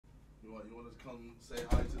You want to come say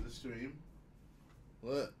hi to the stream?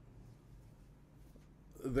 What?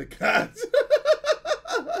 The cat.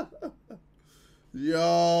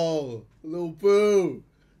 Yo, little boo.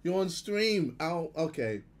 You on stream? Ow.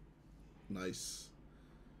 Okay. Nice.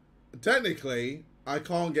 Technically, I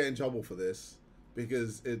can't get in trouble for this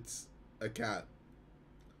because it's a cat.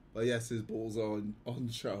 But yes, his balls are on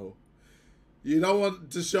show. You don't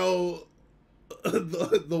want to show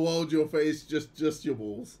the world your face, just your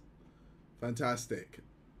balls. Fantastic.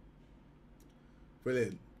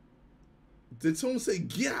 Brilliant. Did someone say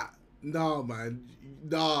yeah? Nah, man.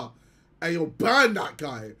 Nah. Hey, yo, ban that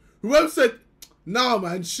guy. Whoever said, nah,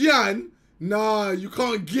 man, Xian, nah, you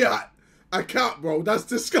can't get a cat, bro. That's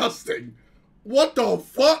disgusting. What the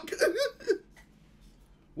fuck?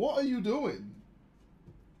 What are you doing?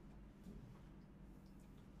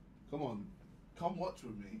 Come on. Come watch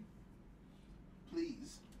with me.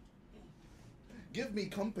 Please. Give me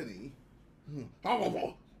company.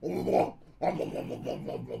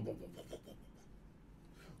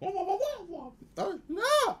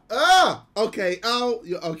 Okay. Oh,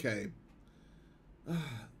 okay.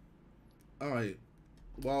 All right.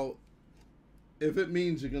 Well, if it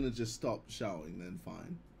means you're gonna just stop shouting, then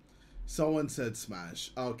fine. Someone said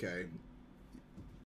smash. Okay.